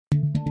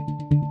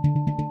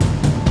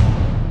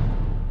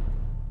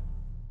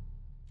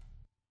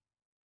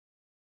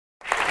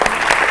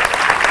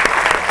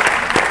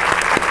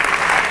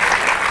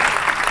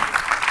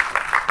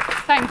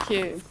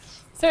you.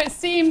 So it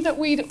seemed that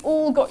we'd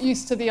all got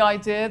used to the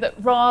idea that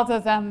rather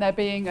than there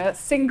being a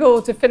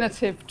single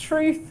definitive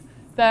truth,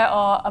 there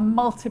are a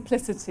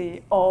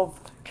multiplicity of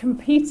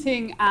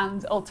competing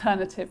and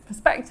alternative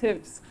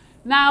perspectives.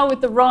 Now,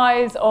 with the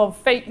rise of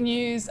fake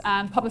news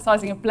and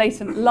publicising of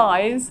blatant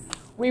lies,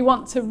 we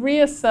want to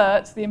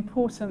reassert the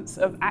importance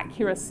of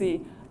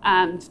accuracy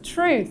and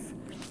truth.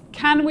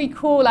 Can we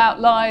call out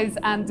lies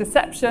and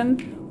deception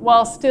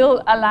while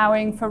still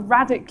allowing for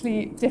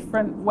radically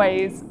different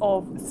ways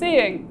of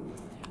seeing?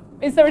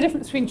 Is there a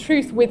difference between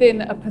truth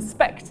within a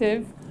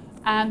perspective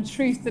and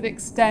truth that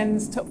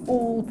extends to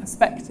all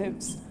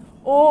perspectives?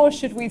 Or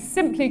should we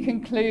simply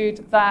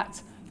conclude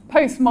that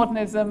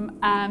postmodernism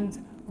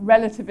and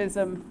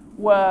relativism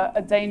were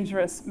a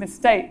dangerous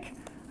mistake?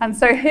 And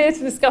so here to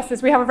discuss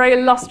this, we have a very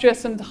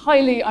illustrious and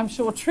highly, I'm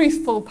sure,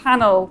 truthful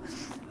panel.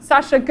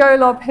 Sacha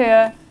Golob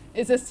here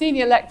is a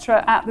senior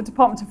lecturer at the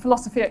Department of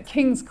Philosophy at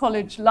King's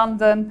College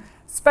London,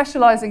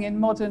 specialising in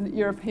modern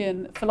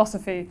European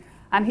philosophy.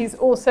 And he's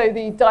also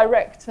the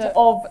director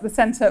of the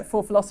Centre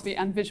for Philosophy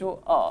and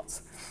Visual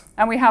Art.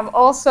 And we have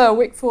Åsa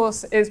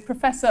Wikforss, is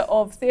Professor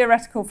of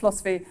Theoretical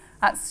Philosophy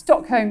at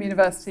Stockholm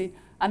University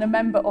and a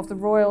member of the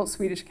Royal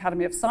Swedish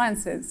Academy of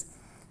Sciences.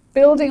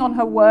 Building on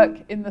her work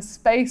in the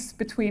space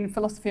between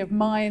philosophy of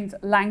mind,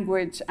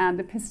 language, and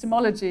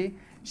epistemology,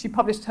 she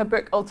published her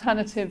book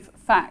Alternative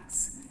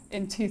Facts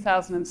in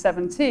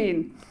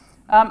 2017.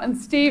 And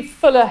Steve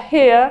Fuller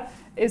here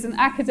is an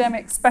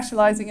academic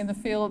specialising in the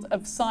field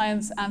of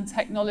science and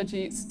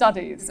technology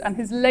studies. And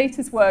his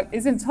latest work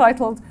is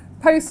entitled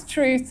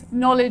Post-Truth,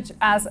 Knowledge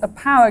as a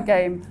Power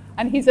Game.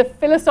 And he's a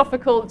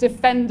philosophical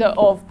defender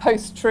of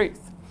post-truth.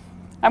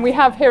 And we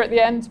have here at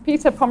the end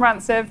Peter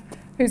Pomerantsev,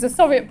 who's a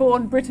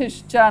Soviet-born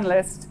British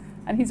journalist.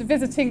 And he's a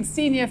visiting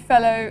senior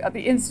fellow at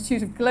the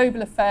Institute of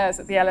Global Affairs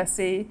at the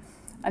LSE.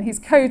 And he's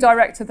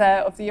co-director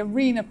there of the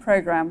ARENA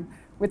programme,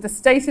 with the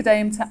stated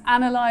aim to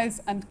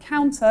analyse and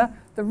counter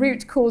the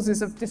root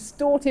causes of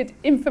distorted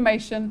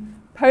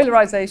information,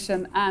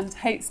 polarisation, and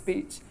hate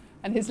speech.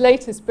 And his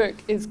latest book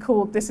is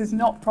called This Is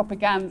Not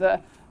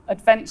Propaganda,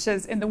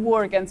 Adventures in the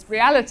War Against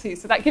Reality.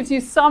 So that gives you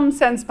some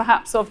sense,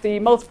 perhaps, of the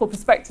multiple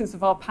perspectives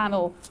of our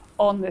panel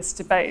on this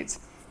debate.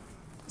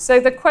 So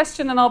the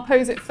question, and I'll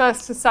pose it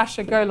first to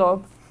Sacha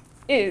Golob,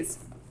 is,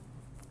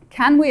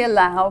 can we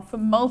allow for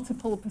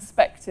multiple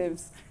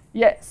perspectives,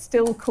 yet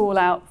still call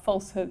out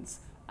falsehoods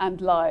and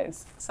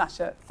lies?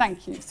 Sacha,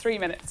 thank you. 3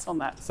 minutes on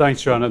that.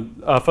 Thanks, Joanna.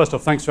 First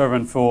off, thanks to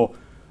everyone for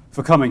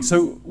coming.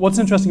 So what's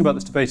interesting about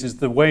this debate is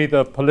the way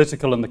the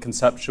political and the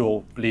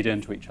conceptual bleed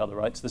into each other,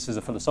 right? So this is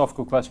a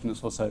philosophical question.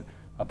 It's also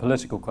a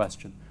political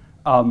question.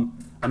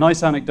 A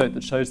nice anecdote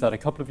that shows that: a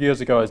couple of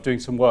years ago, I was doing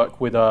some work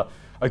with a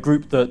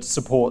group that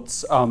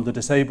supports the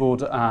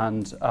disabled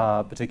and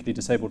particularly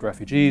disabled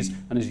refugees.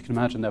 And as you can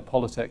imagine, their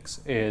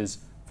politics is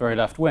very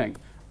left-wing.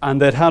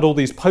 And they'd had all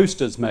these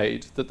posters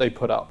made that they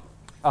put up.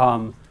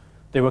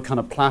 They were kind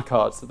of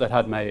placards that they'd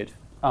had made.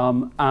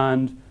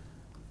 And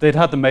they'd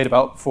had them made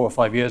about 4 or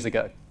 5 years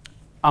ago.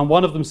 And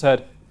one of them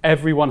said,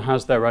 everyone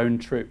has their own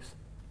truth.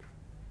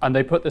 And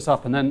they put this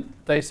up, and then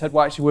they said,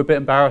 well, actually, we're a bit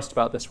embarrassed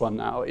about this one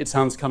now. It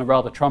sounds kind of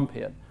rather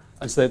Trumpian.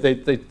 And so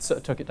they sort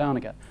of took it down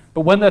again.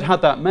 But when they'd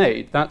had that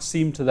made, that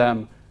seemed to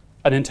them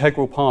an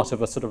integral part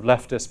of a sort of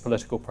leftist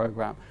political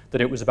program,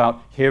 that it was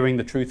about hearing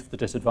the truth of the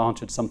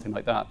disadvantaged, something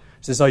like that.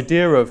 So this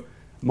idea of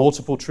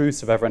multiple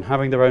truths, of everyone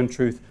having their own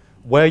truth,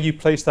 where you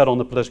place that on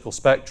the political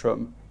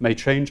spectrum may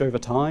change over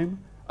time,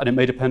 and it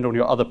may depend on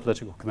your other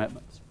political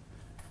commitments.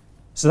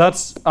 So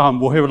that's,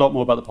 we'll hear a lot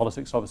more about the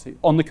politics, obviously.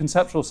 On the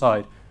conceptual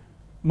side,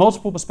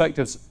 multiple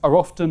perspectives are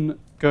often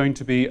going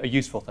to be a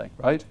useful thing,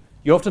 right?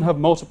 You often have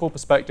multiple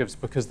perspectives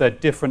because they're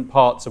different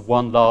parts of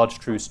one large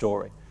true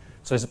story.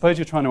 So suppose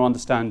you're trying to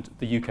understand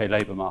the UK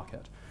labour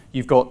market.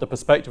 You've got the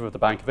perspective of the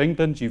Bank of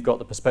England, you've got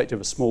the perspective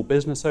of a small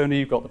business owner,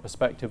 you've got the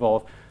perspective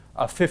of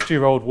a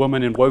 50-year-old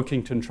woman in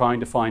Woking trying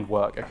to find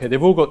work. Okay,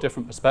 they've all got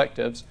different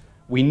perspectives.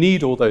 We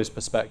need all those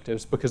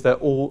perspectives because they're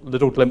all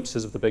little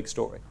glimpses of the big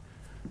story.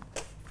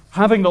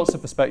 Having lots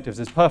of perspectives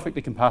is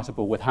perfectly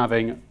compatible with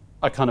having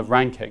a kind of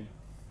ranking.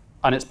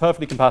 And it's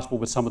perfectly compatible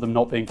with some of them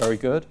not being very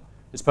good.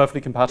 It's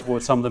perfectly compatible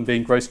with some of them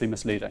being grossly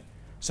misleading.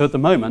 So at the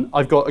moment,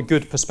 I've got a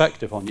good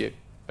perspective on you.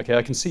 Okay,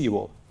 I can see you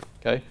all.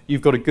 Okay,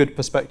 you've got a good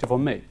perspective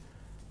on me.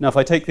 Now, if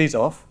I take these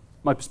off,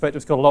 my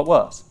perspective's got a lot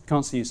worse.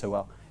 Can't see you so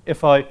well.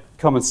 If I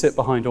come and sit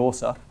behind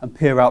Åsa and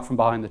peer out from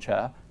behind the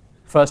chair,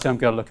 firstly, I'm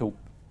going to look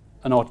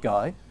an odd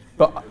guy,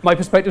 but my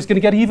perspective's going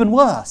to get even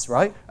worse,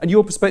 right? And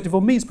your perspective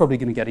on me is probably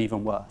going to get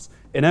even worse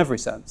in every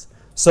sense.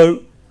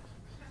 So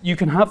you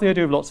can have the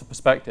idea of lots of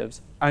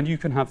perspectives, and you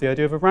can have the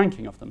idea of a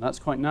ranking of them. That's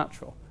quite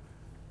natural.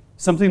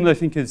 Something that I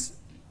think is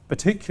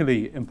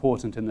particularly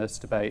important in this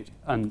debate,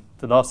 and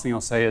the last thing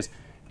I'll say is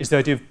the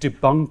idea of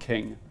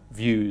debunking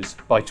views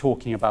by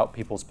talking about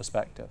people's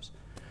perspectives.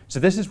 So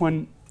this is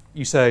when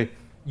you say,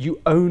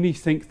 you only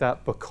think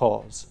that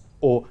because,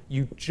 or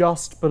you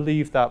just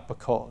believe that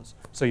because.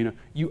 So, you know,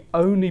 you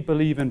only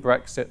believe in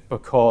Brexit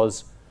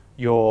because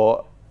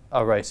you're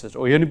are racist,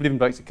 or you only believe in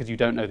Brexit because you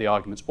don't know the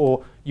arguments,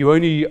 or you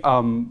only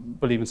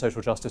believe in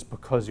social justice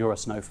because you're a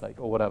snowflake,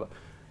 or whatever.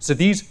 So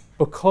these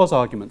because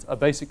arguments are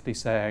basically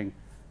saying,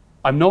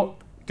 I'm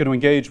not going to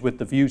engage with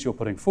the views you're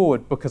putting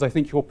forward because I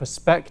think your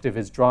perspective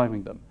is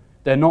driving them.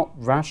 They're not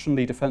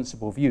rationally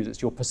defensible views.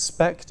 It's your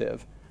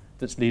perspective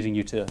that's leading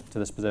you to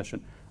this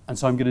position. And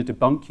so I'm going to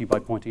debunk you by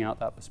pointing out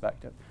that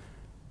perspective.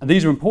 And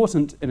these are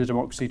important in a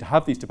democracy to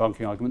have these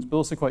debunking arguments, but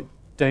also quite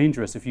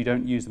dangerous if you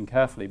don't use them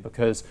carefully,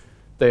 because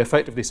they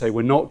effectively say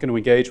we're not going to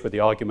engage with the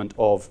argument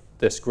of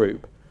this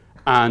group.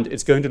 And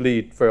it's going to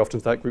lead very often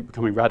to that group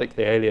becoming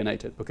radically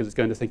alienated, because it's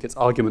going to think its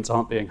arguments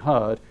aren't being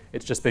heard.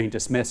 It's just being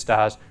dismissed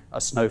as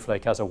a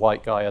snowflake, as a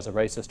white guy, as a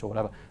racist or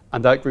whatever.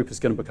 And that group is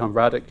going to become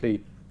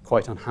radically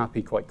quite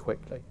unhappy quite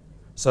quickly.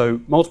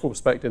 So multiple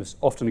perspectives,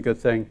 often a good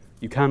thing.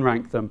 You can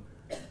rank them,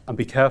 and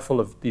be careful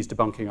of these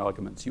debunking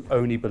arguments. You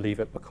only believe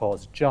it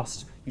because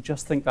you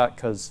just think that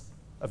because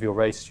of your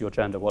race, your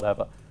gender,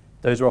 whatever.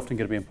 Those are often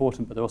going to be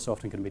important, but they're also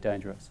often going to be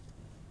dangerous.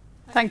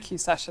 Thank you,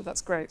 Sacha.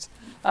 That's great.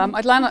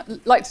 I'd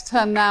like to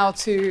turn now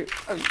to...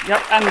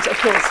 and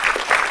applause.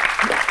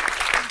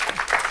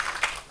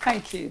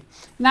 Thank you.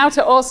 Now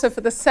to Åsa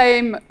for the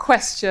same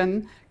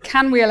question.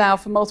 Can we allow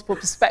for multiple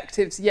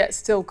perspectives yet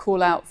still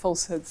call out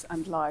falsehoods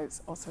and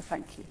lies? Åsa,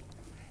 thank you.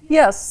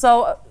 Yes,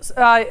 so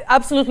I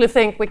absolutely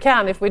think we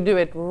can if we do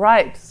it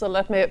right. So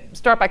let me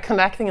start by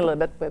connecting a little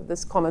bit with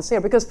this comments here,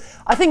 because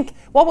I think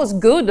what was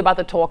good about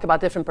the talk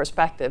about different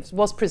perspectives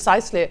was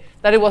precisely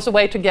that it was a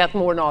way to get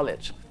more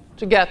knowledge,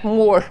 to get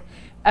more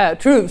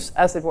truths,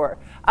 as it were.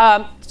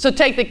 So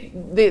take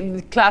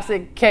the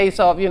classic case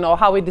of,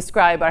 how we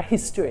describe our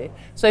history.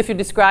 So if you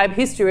describe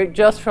history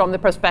just from the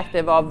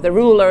perspective of the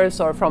rulers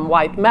or from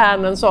white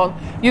men and so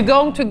on, you're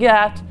going to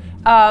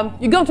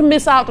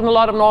miss out on a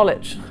lot of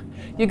knowledge.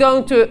 You're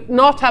going to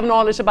not have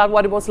knowledge about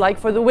what it was like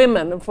for the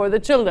women, and for the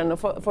children, and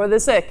for the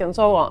sick, and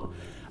so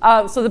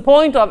on. So the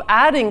point of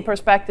adding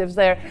perspectives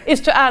there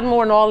is to add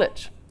more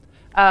knowledge.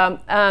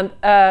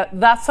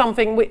 That's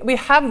something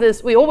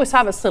we always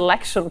have a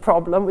selection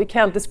problem. We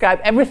can't describe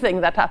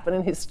everything that happened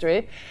in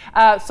history.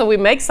 So we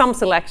make some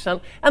selection,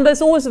 and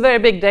there's always a very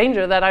big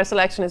danger that our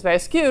selection is very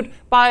skewed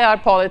by our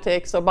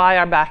politics or by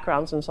our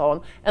backgrounds and so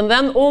on. And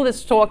then all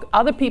this talk,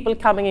 other people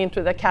coming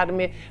into the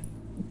academy,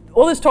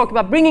 all this talk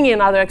about bringing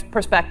in other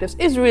perspectives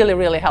is really,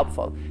 really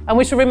helpful. And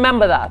we should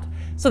remember that.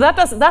 So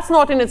that's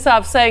not in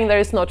itself saying there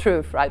is no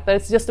truth, right? But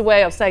it's just a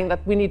way of saying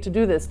that we need to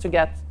do this to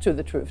get to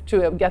the truth,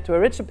 to get to a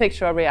richer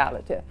picture of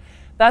reality.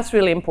 That's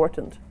really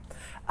important.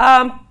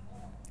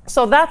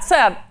 So that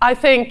said, I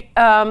think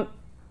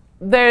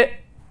there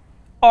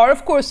are,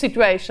 of course,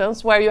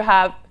 situations where you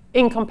have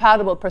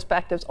incompatible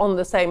perspectives on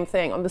the same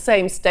thing, on the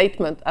same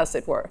statement, as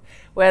it were,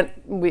 where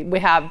we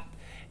have,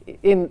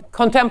 in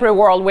contemporary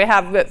world, we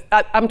have,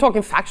 I'm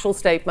talking factual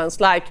statements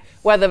like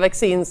whether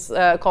vaccines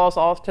cause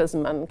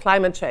autism and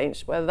climate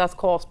change, whether that's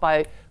caused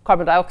by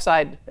carbon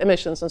dioxide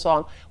emissions and so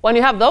on. When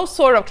you have those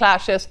sort of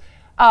clashes,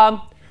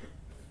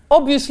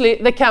 obviously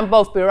they can't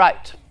both be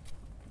right.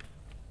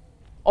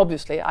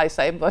 Obviously, I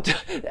say, but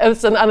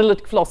as an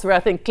analytic philosopher, I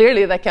think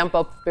clearly they can't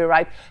both be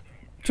right.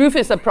 Truth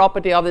is a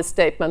property of this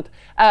statement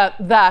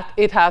that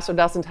it has or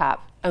doesn't have.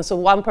 And so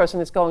one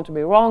person is going to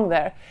be wrong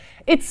there.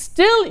 It's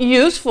still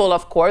useful,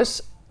 of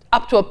course,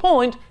 up to a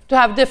point, to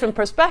have different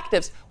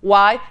perspectives.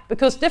 Why?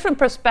 Because different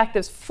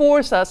perspectives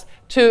force us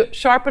to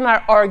sharpen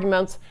our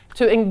arguments,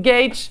 to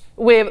engage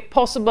with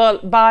possible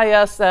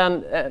bias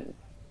and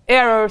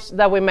errors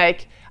that we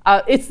make.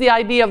 It's the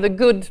idea of the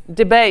good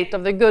debate,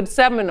 of the good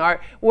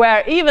seminar,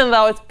 where even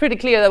though it's pretty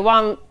clear that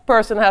one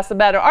person has the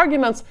better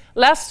arguments,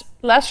 let's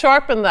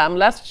sharpen them,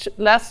 let's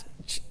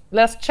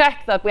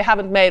check that we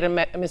haven't made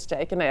a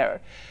mistake, an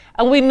error.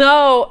 And we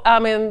know,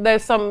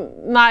 there's some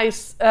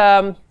nice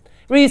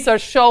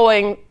research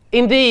showing,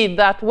 indeed,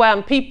 that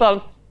when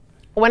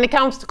it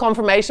comes to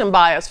confirmation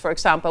bias, for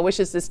example, which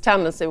is this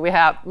tendency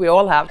we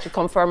all have to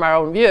confirm our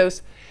own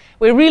views,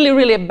 we're really,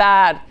 really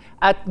bad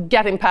at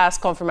getting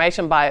past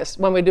confirmation bias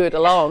when we do it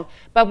alone.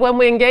 But when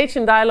we engage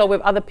in dialogue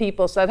with other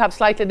people that have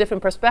slightly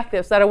different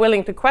perspectives, that are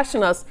willing to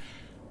question us,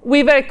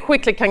 we very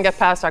quickly can get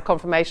past our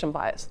confirmation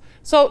bias.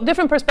 So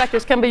different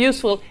perspectives can be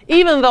useful,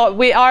 even though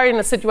we are in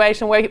a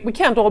situation where we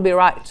can't all be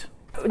right.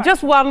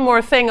 Just one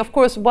more thing. Of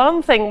course,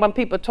 one thing when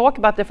people talk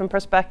about different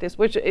perspectives,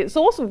 which is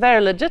also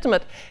very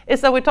legitimate,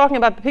 is that we're talking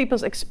about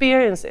people's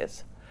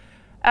experiences.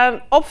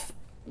 And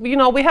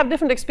we have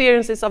different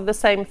experiences of the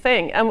same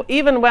thing. And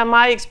even when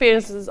my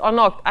experiences are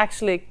not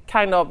actually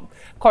kind of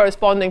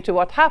corresponding to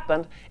what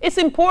happened, it's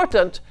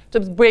important to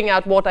bring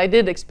out what I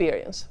did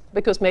experience,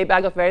 because maybe I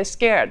got very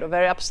scared or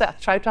very upset,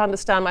 try to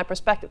understand my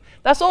perspective.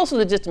 That's also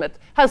legitimate.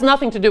 Has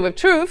nothing to do with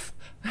truth,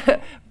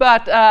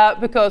 but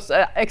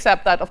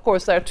except that, of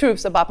course, there are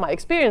truths about my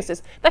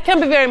experiences that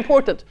can be very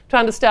important to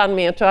understand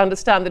me and to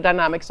understand the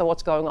dynamics of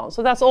what's going on.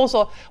 So that's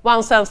also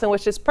one sense in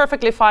which it's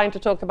perfectly fine to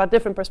talk about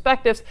different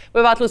perspectives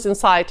without losing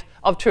sight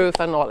of truth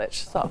and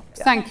knowledge. So,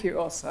 yeah. Thank you,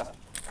 Åsa.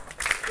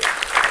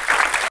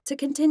 To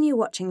continue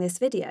watching this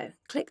video,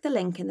 click the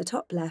link in the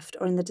top left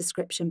or in the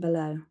description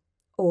below.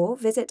 Or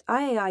visit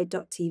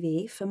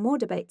iai.tv for more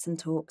debates and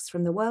talks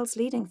from the world's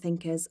leading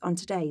thinkers on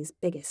today's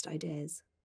biggest ideas.